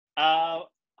Uh,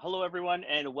 Hello, everyone,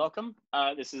 and welcome.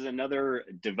 This is another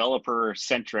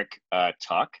developer-centric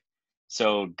talk.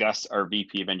 So Gus, our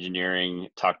VP of Engineering,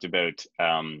 talked about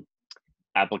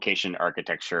application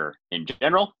architecture in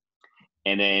general.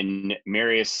 And then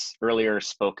Marius earlier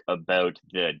spoke about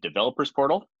the developers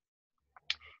portal.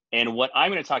 And what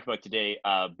I'm going to talk about today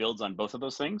builds on both of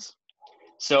those things.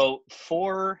 So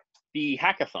for the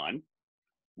hackathon,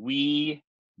 we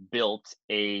built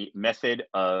a method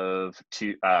of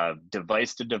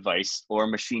device to device or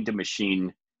machine to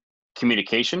machine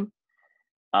communication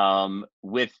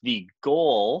with the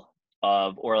goal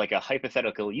of, or like a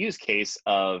hypothetical use case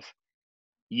of,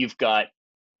 you've got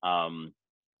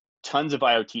tons of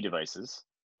IoT devices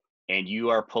and you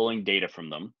are pulling data from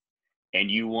them,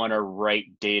 and you want to write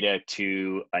data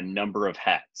to a number of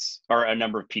hats, or a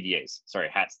number of PDAs. Sorry,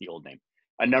 hat's the old name.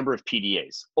 A number of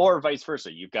PDAs, or vice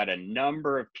versa. You've got a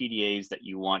number of PDAs that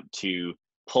you want to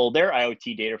pull their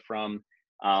IoT data from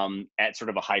at sort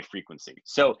of a high frequency.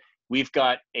 So we've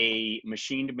got a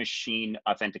machine-to-machine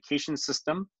authentication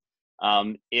system.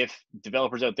 If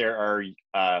developers out there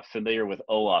are familiar with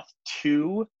OAuth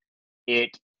 2,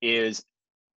 it is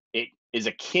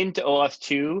akin to OAuth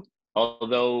 2,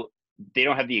 although they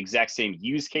don't have the exact same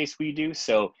use case we do.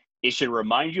 So it should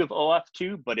remind you of OAuth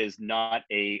 2, but is not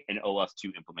an OAuth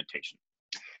 2 implementation.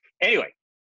 Anyway,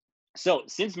 so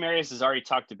since Marius has already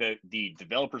talked about the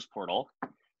developers portal,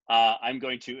 I'm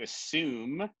going to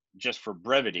assume, just for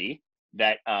brevity,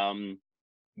 that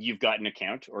you've got an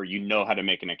account, or you know how to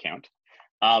make an account.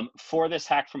 For this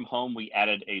hack from home, we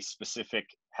added a specific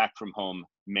hack from home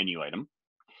menu item.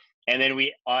 And then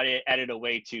we added a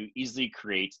way to easily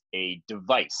create a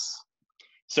device.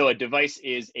 So a device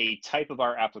is a type of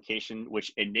our application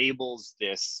which enables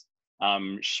this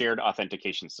shared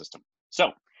authentication system.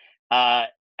 So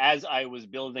as I was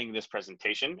building this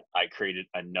presentation, I created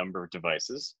a number of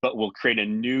devices, but we'll create a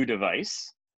new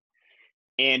device.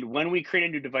 And when we create a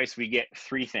new device, we get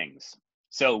three things.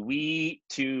 So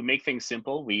to make things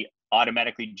simple, we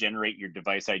automatically generate your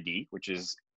device ID, which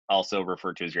is also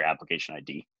referred to as your application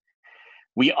ID.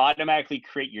 We automatically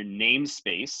create your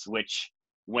namespace, which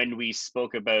when we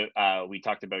spoke about,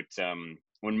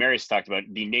 when Marius talked about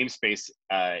the namespace,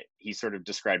 he sort of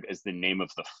described as the name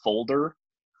of the folder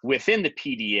within the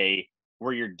PDA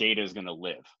where your data is going to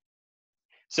live.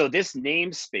 So this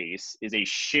namespace is a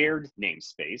shared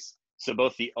namespace. So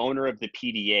both the owner of the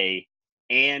PDA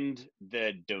and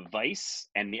the device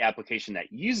and the application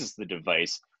that uses the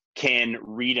device can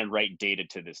read and write data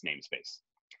to this namespace.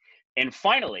 And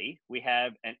finally, we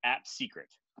have an app secret.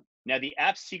 Now, the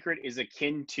app secret is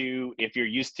akin to, if you're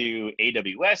used to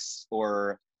AWS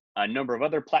or a number of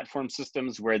other platform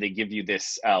systems where they give you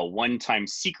this one-time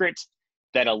secret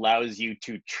that allows you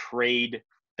to trade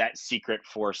that secret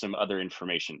for some other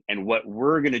information. And what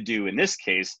we're going to do in this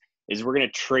case is we're going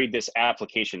to trade this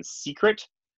application secret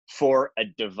for a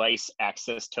device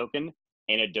access token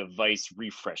and a device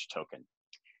refresh token.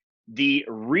 The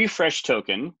refresh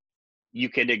token you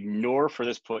can ignore for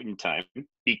this point in time,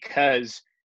 because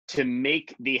to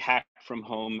make the hack from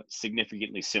home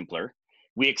significantly simpler,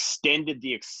 we extended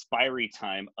the expiry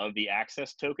time of the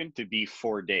access token to be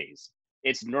 4 days.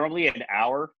 It's normally an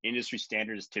hour. Industry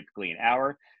standard is typically an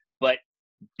hour, but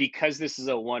because this is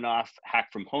a one-off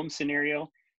hack from home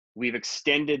scenario, we've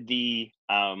extended the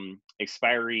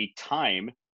expiry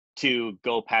time to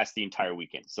go past the entire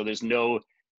weekend. So there's no,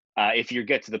 if you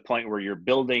get to the point where you're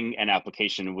building an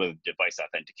application with device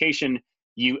authentication,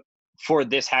 for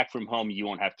this hack from home, you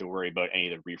won't have to worry about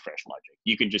any of the refresh logic.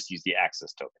 You can just use the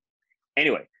access token.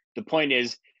 Anyway, the point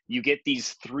is you get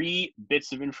these 3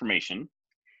 bits of information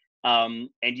and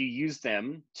you use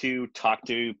them to talk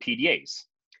to PDAs.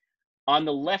 On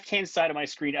the left-hand side of my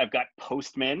screen, I've got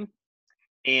Postman,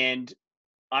 and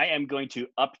I am going to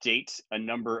update a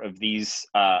number of these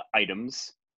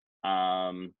items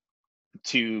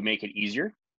to make it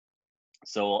easier.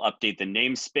 So we'll update the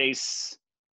namespace.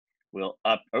 We'll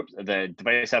the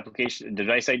device application,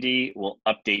 device ID. We'll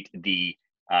update the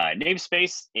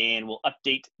namespace, and we'll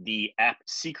update the app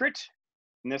secret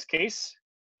in this case.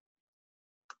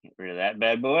 Get rid of that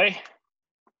bad boy.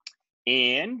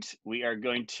 And we are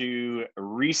going to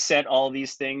reset all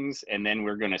these things, and then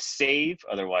we're going to save.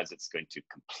 Otherwise, it's going to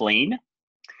complain.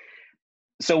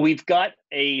 So we've got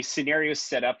a scenario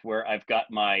set up where I've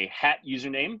got my hat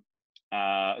username,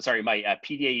 my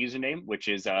PDA username, which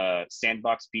is a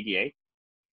sandbox PDA.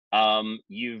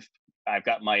 I've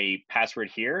got my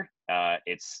password here.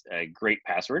 It's a great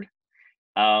password.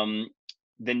 The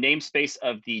namespace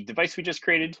of the device we just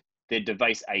created, the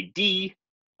device ID.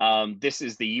 This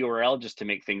is the URL just to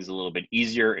make things a little bit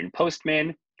easier in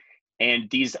Postman. And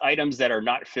these items that are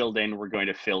not filled in, we're going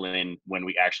to fill in when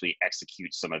we actually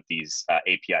execute some of these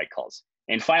API calls.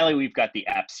 And finally, we've got the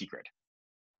app secret.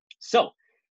 So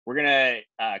we're gonna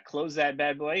close that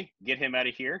bad boy, get him out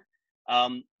of here.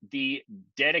 The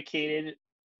dedicated,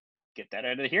 get that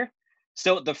out of here.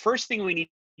 So the first thing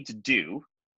we need to do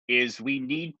is we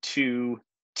need to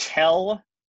tell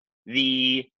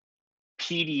the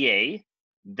PDA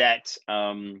that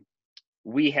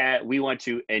we want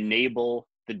to enable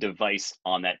the device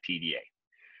on that PDA.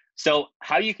 So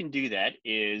how you can do that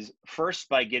is first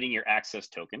by getting your access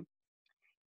token.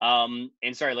 And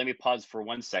sorry, let me pause for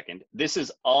 1 second. This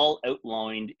is all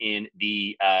outlined in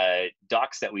the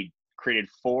docs that we created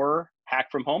for Hack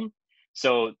from Home.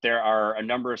 So there are a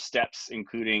number of steps,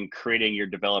 including creating your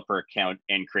developer account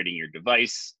and creating your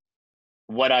device.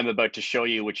 What I'm about to show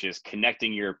you, which is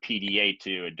connecting your PDA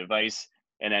to a device.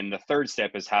 And then the third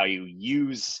step is how you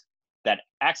use that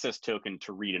access token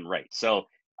to read and write. So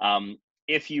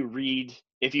if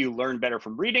you learn better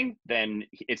from reading, then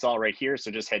it's all right here.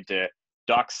 So just head to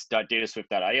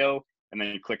docs.dataswift.io and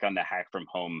then click on the Hack from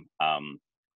Home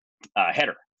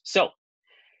header. So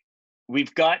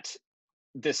we've got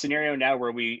the scenario now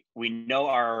where we know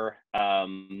our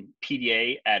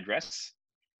PDA address.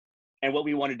 And what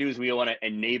we want to do is we want to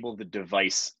enable the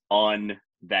device on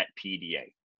that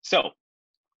PDA. So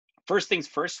first things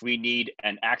first, we need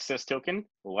an access token.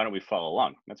 Well, why don't we follow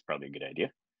along? That's probably a good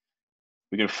idea.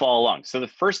 We can follow along. So the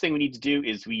first thing we need to do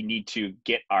is we need to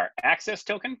get our access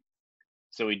token.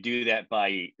 So we do that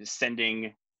by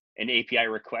sending an API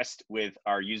request with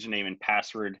our username and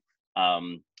password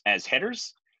as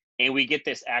headers. And we get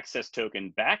this access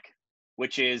token back,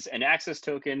 which is an access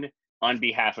token on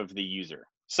behalf of the user.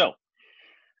 So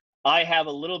I have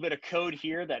a little bit of code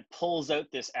here that pulls out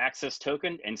this access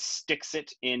token and sticks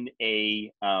it in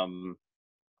an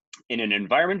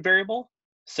environment variable.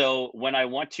 So when I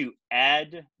want to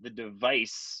add the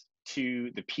device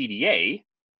to the PDA,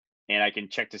 and I can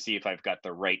check to see if I've got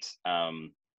the right,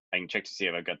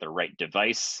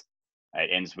 device. It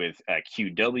ends with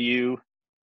QW.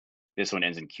 This one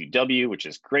ends in QW, which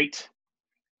is great.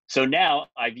 So now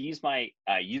I've used my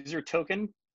user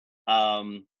token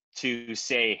to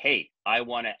say, hey, I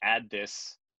want to add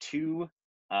this to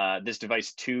this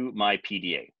device to my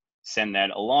PDA. Send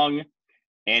that along.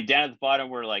 And down at the bottom,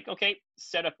 we're like, okay,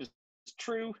 setup is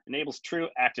true, enables true,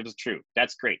 active is true.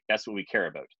 That's great. That's what we care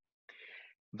about.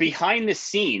 Behind the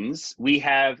scenes, we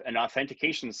have an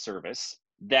authentication service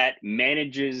that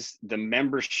manages the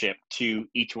membership to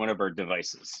each one of our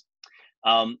devices.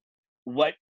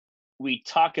 What we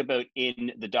talk about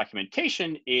in the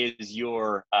documentation is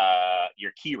your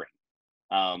keyring,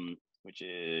 which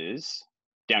is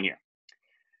down here.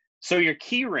 So your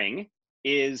keyring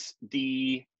is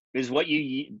what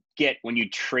you get when you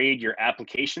trade your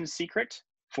application secret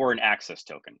for an access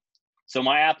token. So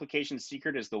my application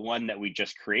secret is the one that we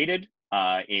just created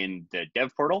in the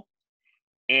dev portal.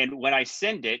 And when I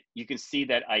send it, you can see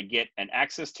that I get an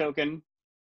access token,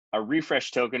 a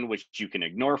refresh token, which you can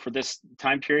ignore for this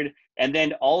time period, and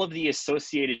then all of the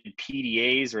associated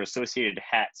PDAs or associated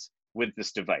hats with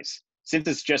this device. Since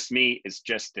it's just me, it's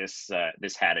just this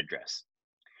hat address.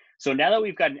 So now that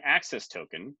we've got an access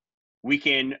token, we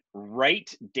can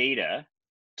write data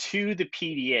to the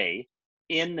PDA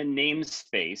in the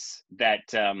namespace that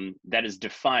is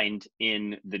defined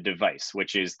in the device,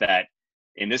 which is that,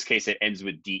 in this case, it ends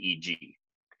with DEG.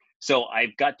 So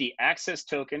I've got the access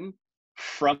token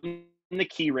from the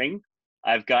keyring,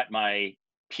 I've got my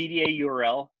PDA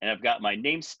URL, and I've got my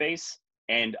namespace,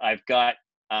 and I've got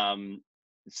a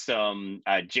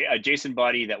JSON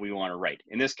body that we want to write.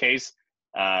 In this case,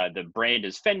 the brand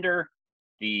is Fender,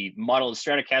 the model is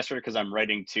Stratocaster because I'm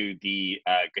writing to the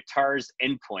guitars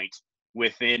endpoint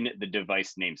within the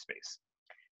device namespace.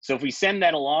 So if we send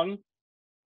that along,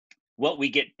 what we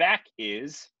get back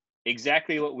is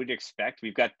exactly what we'd expect.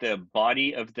 We've got the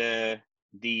body of the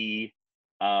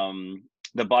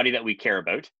body that we care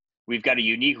about. We've got a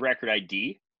unique record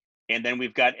ID, and then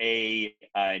we've got a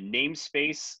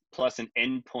namespace plus an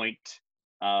endpoint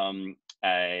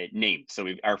name. So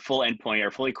our full endpoint,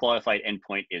 our fully qualified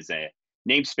endpoint is a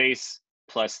namespace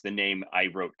plus the name I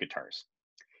wrote guitars.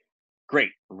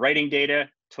 Great, writing data,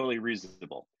 totally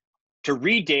reasonable. To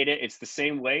read data, it's the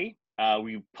same way.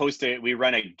 We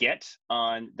run a get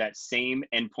on that same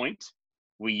endpoint.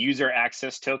 We use our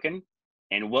access token,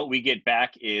 and what we get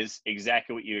back is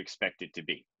exactly what you expect it to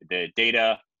be. The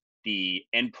data, the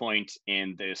endpoint,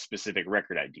 and the specific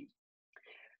record ID.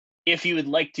 If you would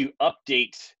like to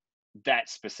update that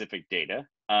specific data,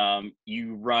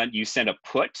 you send a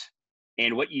put,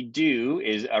 and what you do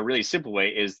is a really simple way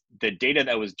is the data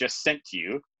that was just sent to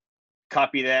you,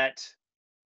 copy that,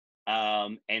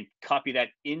 and copy that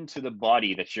into the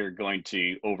body that you're going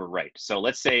to overwrite. So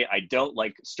let's say I don't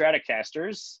like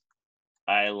Stratocasters,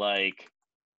 I like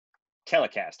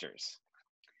Telecasters.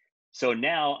 So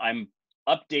now I'm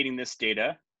updating this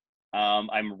data.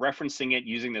 I'm referencing it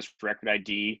using this record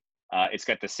ID. It's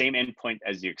got the same endpoint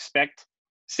as you expect.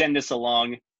 Send this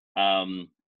along. Oh,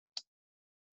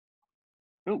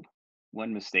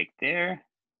 one mistake there.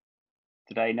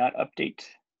 Did I not update?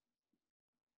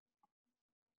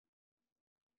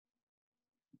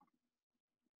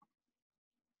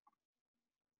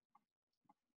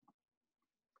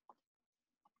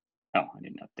 Oh, I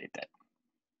didn't update that.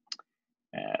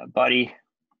 Body.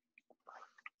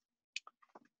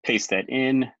 Paste that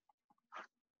in.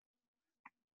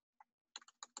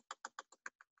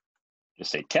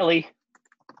 Just say telly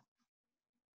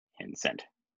and send.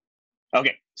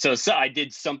 Okay, so I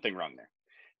did something wrong there.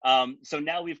 So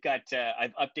now we've got,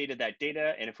 I've updated that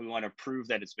data, and if we want to prove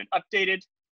that it's been updated,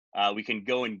 we can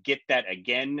go and get that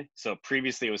again. So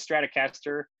previously it was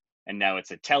Stratocaster, and now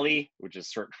it's a telly, which is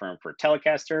short form for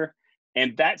Telecaster.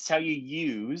 And that's how you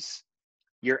use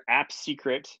your app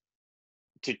secret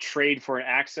to trade for an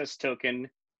access token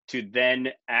to then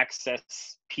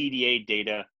access PDA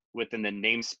data within the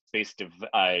namespace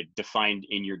defined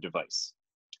in your device.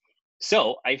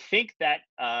 So I think that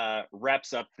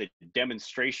wraps up the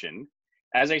demonstration.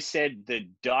 As I said, the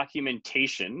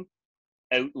documentation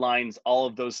outlines all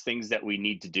of those things that we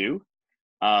need to do.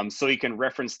 So you can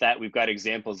reference that. We've got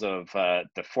examples of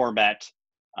the format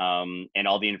and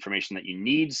all the information that you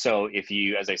need. So if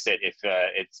you, as I said, if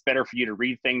it's better for you to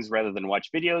read things rather than watch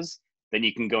videos, then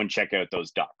you can go and check out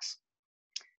those docs.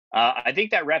 I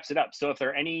think that wraps it up. So if there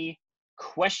are any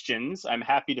questions, I'm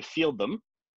happy to field them.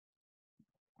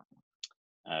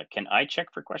 Can I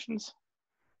check for questions?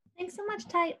 Thanks so much,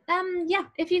 Ty. Yeah,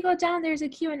 if you go down, there's a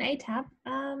Q&A tab.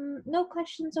 No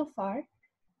questions so far.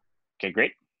 Okay,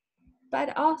 great.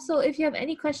 But also, if you have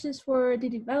any questions for the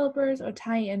developers or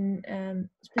Ty in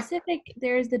specific,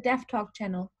 there's the Dev Talk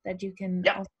channel that you can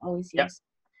also always use.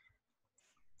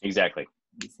 Exactly.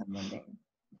 Someone there.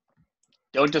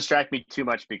 Don't distract me too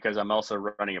much because I'm also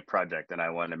running a project and I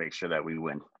want to make sure that we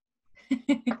win.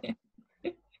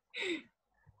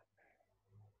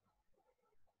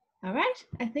 All right,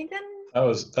 I think then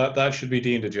that should be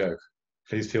deemed a joke.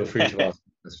 Please feel free to ask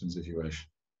questions if you wish.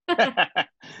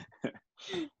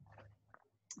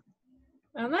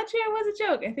 I'm not sure it was a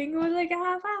joke. I think it was like a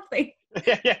half-half thing.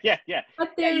 Yeah.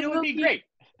 But there it would be great.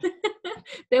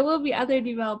 There will be other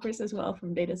developers as well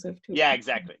from Dataswift too. Yeah,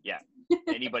 exactly. Yeah.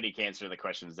 Anybody can answer the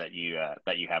questions that you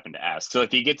happen to ask. So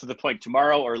if you get to the point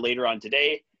tomorrow or later on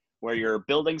today where you're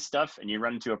building stuff and you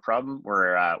run into a problem,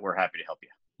 we're happy to help you.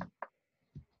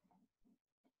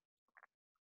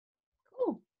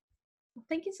 Cool. Well,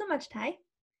 thank you so much, Ty. All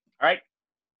right.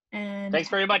 And thanks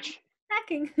very much.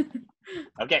 Hacking.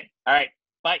 Okay. All right.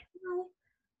 Bye. Bye.